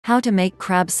How to make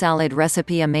crab salad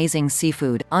recipe. Amazing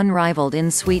seafood, unrivaled in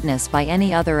sweetness by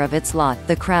any other of its lot,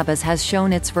 the crab has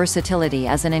shown its versatility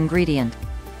as an ingredient.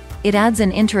 It adds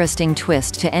an interesting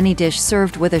twist to any dish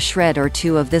served with a shred or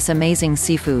two of this amazing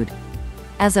seafood.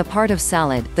 As a part of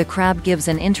salad, the crab gives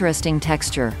an interesting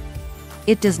texture.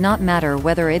 It does not matter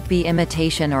whether it be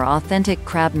imitation or authentic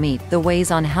crab meat, the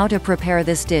ways on how to prepare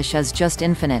this dish is just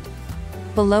infinite.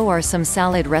 Below are some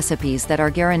salad recipes that are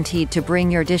guaranteed to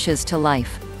bring your dishes to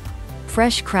life.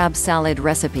 Fresh crab salad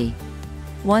recipe.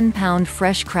 1 pound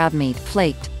fresh crab meat,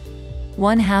 flaked.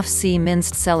 1/2 c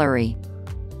minced celery.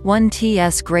 1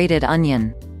 ts grated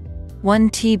onion. 1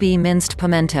 tb minced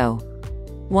pimento.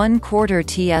 1/4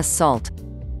 ts salt.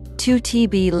 2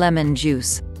 tb lemon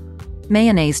juice.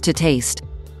 Mayonnaise to taste.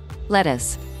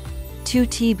 Lettuce. 2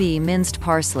 tb minced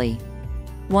parsley.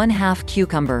 1/2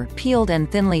 cucumber, peeled and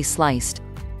thinly sliced.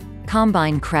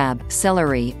 Combine crab,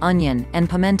 celery, onion, and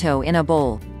pimento in a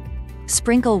bowl.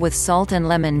 Sprinkle with salt and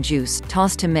lemon juice,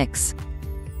 toss to mix.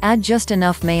 Add just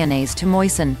enough mayonnaise to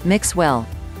moisten, mix well.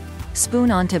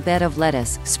 Spoon onto bed of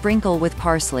lettuce, sprinkle with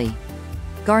parsley.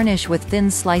 Garnish with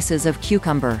thin slices of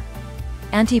cucumber.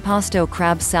 Antipasto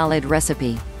crab salad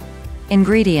recipe.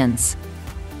 Ingredients: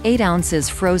 8 ounces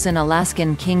frozen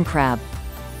Alaskan king crab.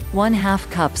 1/2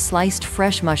 cup sliced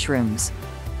fresh mushrooms.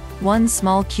 1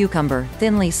 small cucumber,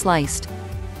 thinly sliced.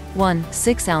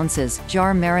 6 ounces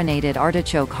jar marinated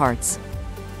artichoke hearts.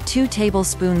 2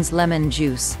 tablespoons lemon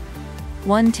juice.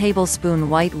 1 tablespoon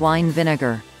white wine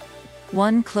vinegar.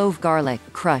 1 clove garlic,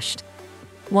 crushed.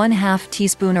 1/2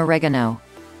 teaspoon oregano.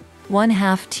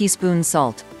 1/2 teaspoon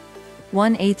salt.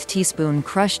 1/8 teaspoon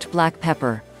crushed black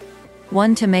pepper.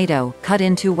 1 tomato, cut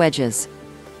into wedges.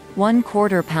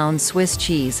 1/4 pound Swiss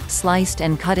cheese, sliced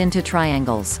and cut into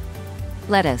triangles.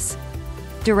 Lettuce.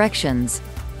 Directions: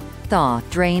 thaw,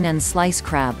 drain and slice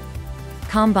crab.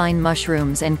 Combine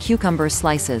mushrooms and cucumber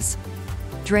slices.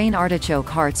 Drain artichoke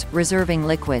hearts, reserving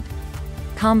liquid.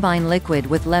 Combine liquid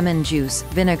with lemon juice,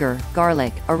 vinegar,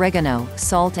 garlic, oregano,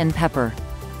 salt and pepper.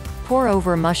 Pour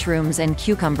over mushrooms and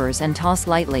cucumbers and toss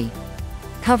lightly.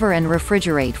 Cover and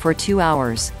refrigerate for 2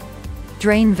 hours.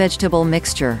 Drain vegetable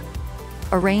mixture.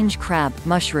 Arrange crab,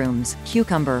 mushrooms,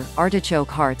 cucumber, artichoke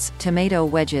hearts, tomato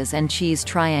wedges and cheese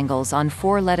triangles on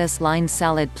 4 lettuce-lined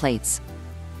salad plates.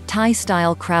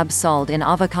 Thai-style crab salt in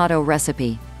avocado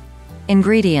recipe.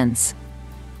 Ingredients: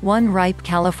 1 ripe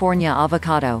California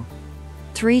avocado.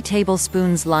 3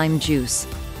 tablespoons lime juice.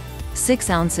 6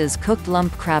 ounces cooked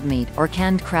lump crab meat or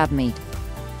canned crab meat.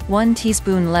 1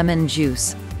 teaspoon lemon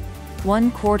juice.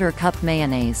 1/4 cup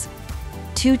mayonnaise.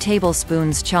 2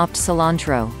 tablespoons chopped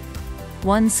cilantro.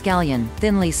 1 scallion,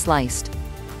 thinly sliced.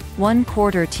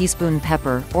 1/4 teaspoon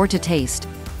pepper, or to taste.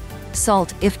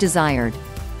 Salt, if desired.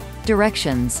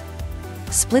 Directions: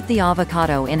 split the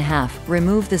avocado in half,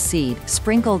 remove the seed,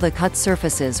 sprinkle the cut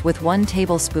surfaces with 1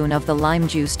 tablespoon of the lime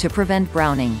juice to prevent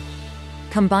browning.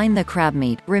 Combine the crab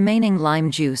meat, remaining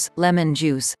lime juice, lemon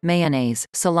juice, mayonnaise,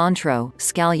 cilantro,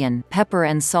 scallion, pepper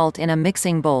and salt in a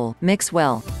mixing bowl, mix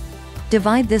well.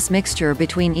 Divide this mixture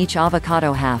between each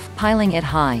avocado half, piling it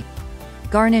high.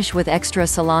 Garnish with extra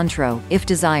cilantro, if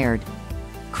desired.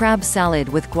 Crab salad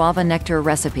with guava nectar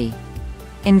recipe.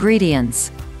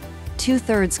 Ingredients: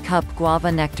 2/3 cup guava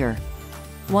nectar.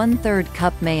 1/3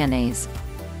 cup mayonnaise.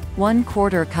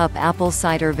 1/4 cup apple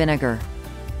cider vinegar.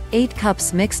 8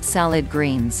 cups mixed salad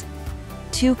greens.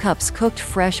 2 cups cooked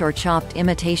fresh or chopped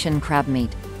imitation crab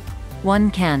meat.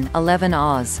 1 can, 11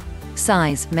 oz.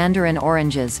 Size, mandarin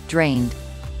oranges, drained.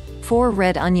 4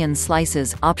 red onion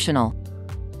slices, optional.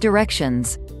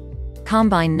 Directions: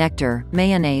 combine nectar,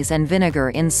 mayonnaise and vinegar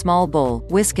in small bowl,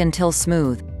 whisk until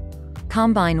smooth.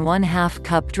 Combine 1/2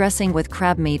 cup dressing with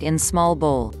crab meat in small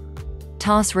bowl.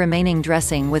 Toss remaining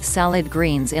dressing with salad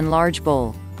greens in large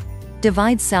bowl.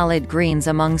 Divide salad greens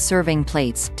among serving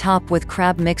plates, top with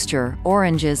crab mixture,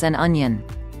 oranges and onion.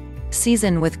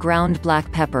 Season with ground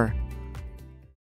black pepper.